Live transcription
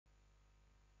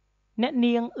អ្នក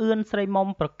នាងអឿនស្រីមុំ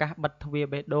ប្រកាសបិទទ្វារ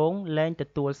បេះដូងលែងទ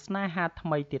ទួលស្នេហាថ្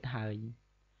មីទៀតហើយ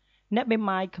អ្នកបេ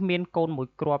ម៉ាយគ្មានកូនមួយ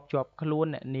គ្រាប់ជាប់ខ្លួន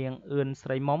អ្នកនាងអឿនស្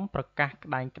រីមុំប្រកាសក្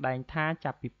តែងថា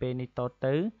ចាប់ពីពេលនេះត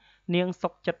ទៅនាងសុ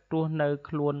ខចិត្តរស់នៅ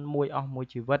ខ្លួនមួយអស់មួយ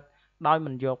ជីវិតដោយ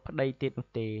មិនយកប្តីទៀតនោះ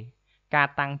ទេការ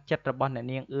តាំងចិត្តរបស់អ្នក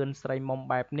នាងអឿនស្រីមុំ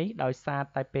បែបនេះដោយសារ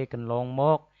តែពេលកន្លងម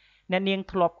កអ្នកនាង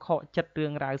ធ្លាប់ខកចិត្តរឿ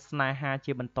ងរ៉ាវស្នេហា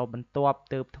ជាបន្តបន្ទាប់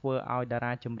ទើបធ្វើឲ្យតា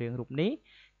រាចម្រៀងរូបនេះ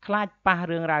ខ្លាចប៉ះ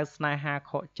រឿងរ៉ាវស្នេហា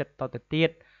ខកចិត្តតទៅទៀត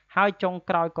ហើយចុង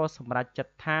ក្រោយក៏សម្រេចចិត្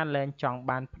តថាលែងចង់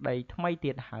បានប្តីថ្មី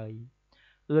ទៀតហើយ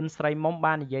អឿនស្រីមុំ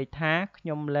បាននិយាយថាខ្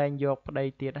ញុំលែងយកប្តី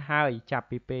ទៀតហើយចាប់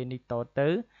ពីពេលនេះតទៅ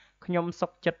ខ្ញុំសុ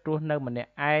ខចិត្តរស់នៅម្នា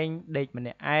ក់ឯងដេកម្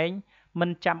នាក់ឯងមិន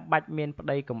ចាំបាច់មានប្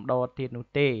តីកំដរទៀតនោះ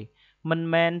ទេមិន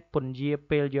មែនពន្យា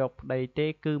ពេលយកប្តីទេ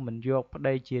គឺមិនយកប្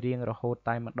តីជារៀងរហូត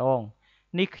តែម្ដង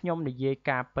នេះខ្ញុំនិយាយ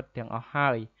ការពិតទាំងអស់ហើ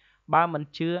យបើមិន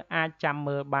ជឿអាចចាំ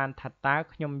មើលបានថាតើ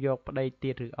ខ្ញុំយកប្តី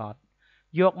ទៀតឬអត់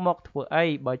យកមកធ្វើអី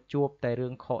បើជួបតែរឿ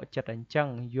ងខកចិត្តអញ្ចឹង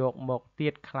យកមកទៀ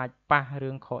តខ្លាចប៉ះ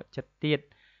រឿងខកចិត្តទៀត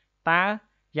តើ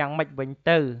យ៉ាងម៉េចវិញ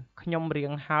ទៅខ្ញុំរៀ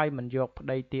ងហើយមិនយកប្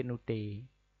តីទៀតនោះទេ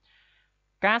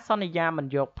ការសន្យាមិន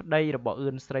យកប្តីរបស់អឿ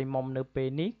នស្រីមុំនៅពេល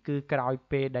នេះគឺក្រោយ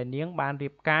ពេលដែលនាងបានរៀ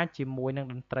បការជាមួយនឹង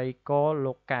តន្ត្រីករ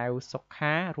លោកកែវសុ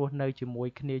ខារស់នៅជាមួយ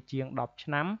គ្នាជាង10ឆ្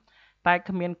នាំតែ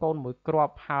គ្មានកូនមួយគ្រា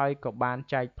ប់ហើយក៏បាន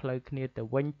ចែកផ្លូវគ្នាទៅ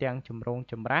វិញទាំងចម្រូង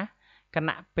ចម្រាសគ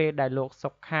ណៈពេលដែលលោកសុ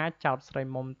ខាចោទស្រី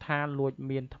មុំថាលួច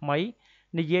មានថ្មី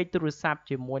និយាយទូរស័ព្ទ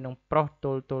ជាមួយនឹងប្រុសទ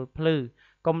ល់ភ្លឺ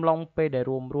កំឡុងពេលដែល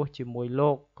រួមរស់ជាមួយ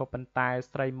លោកក៏ប៉ុន្តែ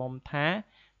ស្រីមុំថា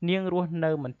នាងរស់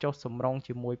នៅមិនចុះសម្រុង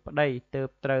ជាមួយប្តីទើប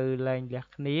ត្រូវលែងលះ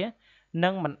គ្នានិ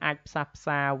ងមិនអាចផ្សះផ្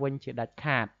សាវិញជាដាច់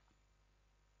ខាត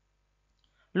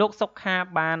លោកសុខា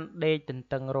បានដេកទន្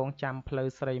ទឹងរង់ចាំផ្លូវ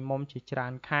ស្រីមុំជាច្រើ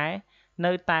នខែ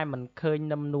នៅតែមិនឃើញ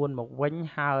នឹមនួនមកវិញ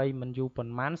ហើយមិនយូរប៉ុ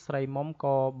ន្មានស្រីមុំ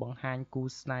ក៏បង្ហាញគូ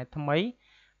ស្នេហ៍ថ្មី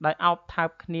ដោយអោបថើប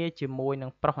គ្នាជាមួយនឹ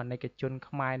ងប្រុសអាណិកជន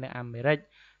ខ្មែរនៅអាមេរិក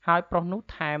ហើយប្រុសនោះ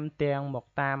ថែមទាំងមក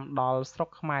តាមដល់ស្រុក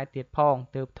ខ្មែរទៀតផង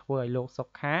ទើបធ្វើឲ្យលោកសុ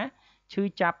ខាឈឺ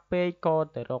ចាប់ពេកក៏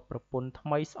ទៅរកប្រពន្ធថ្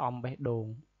មីស្អំបេះដូង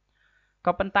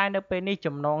ក៏ប៉ុន្តែនៅពេលនេះ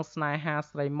ចំណងស្នេហា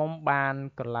ស្រីមុំបាន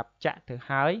ក្រឡាប់ចាក់ទៅ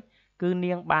ហើយគឺ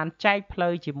នាងបានចែកផ្លូ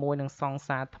វជាមួយនឹងសង្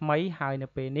សារថ្មីហើយនៅ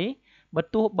ពេលនេះបើ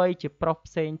ទោះបីជាប្រុស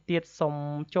ផ្សេងទៀតសុំ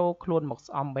ចូលខ្លួនមក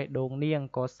ស្អំបេះដូងនាង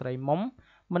ក៏ស្រីមុំ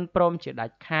មិនព្រមជាដា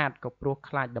ច់ខាតក៏ព្រោះ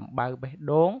ខ្លាចដំបៅបេះ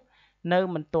ដូងនៅ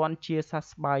មិនទាន់ជាសះ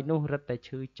ស្បើយនោះរឹតតែ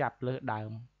ឈឺចាប់លើដើ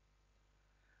ម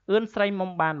អឿនស្រីមុំ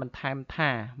បានបន្ថែម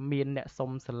ថាមានអ្នក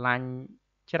សុំស្រឡាញ់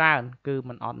ច្រើនគឺ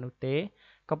មិនអត់នោះទេ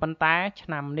ក៏ប៉ុន្តែឆ្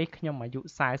នាំនេះខ្ញុំអាយុ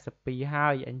42ហើ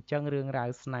យអញ្ចឹងរឿងរ៉ាវ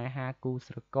ស្នេហាគូ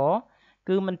ស្រករ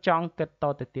គឺមិនចង់គិតត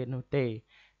ទៅទៀតនោះទេ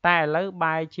តែឥឡូវ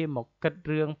បែរជាមកគិត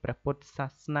រឿងព្រះពុទ្ធសា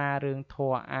សនារឿងធ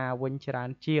ម៌អាវិញច្រើន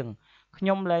ជាងខ្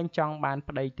ញុំលែងចង់បាន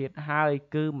ប្តីទៀតហើយ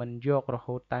គឺមិនយករ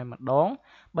ហូតតែម្ដង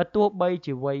បើទោះបី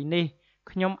ជាវ័យនេះ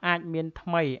ខ្ញុំអាចមានថ្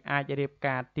មីអាចរៀប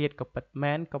ការទៀតក៏ពិត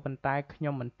មែនក៏ប៉ុន្តែខ្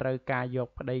ញុំមិនត្រូវការយក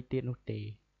ប្តីទៀតនោះទេ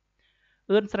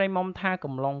អឿនស្រីមុំថា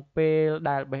កំឡុងពេល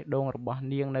ដែលបេះដូងរបស់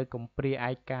នាងនៅកំព្រា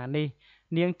ឯកានេះ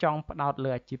នាងចង់ផ្ដោត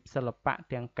លើអាជីពសិល្បៈ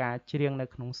ទាំងការច្រៀងនៅ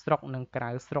ក្នុងស្រុកនិងក្រៅ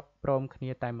ស្រុកព្រមគ្នា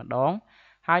តែម្ដង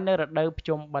ហើយនៅរដូវភ្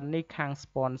ជុំបិណ្ឌនេះខាង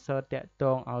sponsor តាក់ទ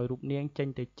ងឲ្យរូបនាងចេញ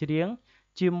ទៅច្រៀង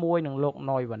ជាមួយនឹងលោក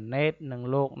ណយវណ្ណេតនិង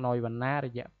លោកណយវណ្ណារ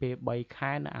យៈពេល3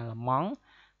ខែនៅអាល្លឺម៉ង់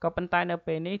ក៏ប៉ុន្តែនៅ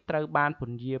ពេលនេះត្រូវបានព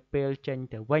ន្យាពេលចេញ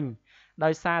ទៅវិញដោ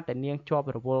យសារតែនាងជាប់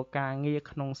រវល់ការងារ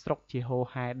ក្នុងស្រុកជាហូរ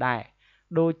ហែដែរ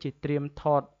ដូចជាត្រៀមថ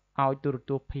តឲ្យទូរ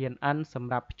ទស្សន៍ PNN ស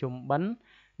ម្រាប់ភ្ជុំបិណ្ឌ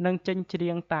និងចេញច្រៀ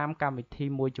ងតាមកម្មវិធី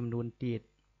មួយចំនួនទៀត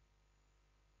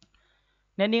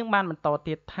អ្នកនាងបានបន្ត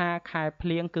ទៀតថាខែភ្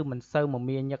លៀងគឺមិនសូវម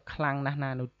មាញឹកខ្លាំងណាស់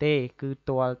ណានោះទេគឺ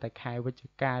ទាល់តែខែវិច្ឆិ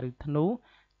កាឬធ្នូ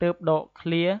ទើបដកឃ្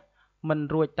លាមិន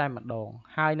រួចតែម្ដង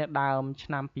ហើយនៅដើមឆ្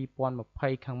នាំ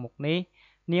2020ខាងមុខនេះ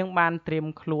នាងបានត្រៀម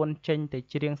ខ្លួនចេញទៅ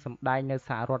ច្រៀងសម្ដែងនៅស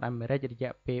ហរដ្ឋអាមេរិករ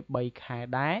យៈពេល3ខែ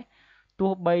ដែរ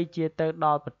ទោះបីជាទៅដ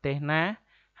ល់ប្រទេសណា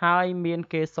ហើយមាន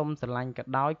គេសុំស្រឡាញ់ក៏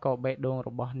ដោយក៏បេះដូងរ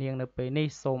បស់នាងនៅពេលនេះ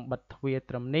សូមបិទទ្វារ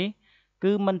ត្រឹមនេះ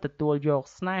គឺមិនទទួលយក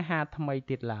ស្នេហាថ្មី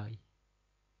ទៀតឡើយ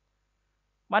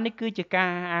បាទនេះគឺជាកា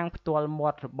រអាងផ្ទាល់មា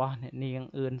ត់របស់អ្នកនាង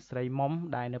អឿនស្រីមុំ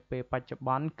ដែលនៅពេលបច្ចុប្ប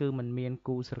ន្នគឺមិនមាន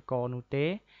គូស្រករនោះទេ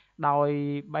ដោយ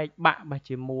បែកបាក់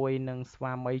ជាមួយនឹងស្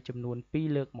វាមីចំនួន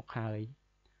2លើកមកហើយ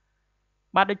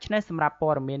បាទដូច្នេះសម្រាប់ព័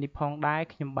ត៌មាននេះផងដែរ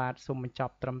ខ្ញុំបាទសូមបញ្ច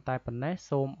ប់ត្រឹមតែប៉ុណ្ណេះ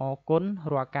សូមអរគុណ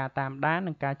រាល់ការតាមដាន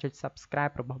និងការចុច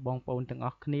Subscribe របស់បងប្អូនទាំងអ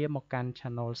ស់គ្នាមកកាន់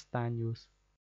Channel StarNews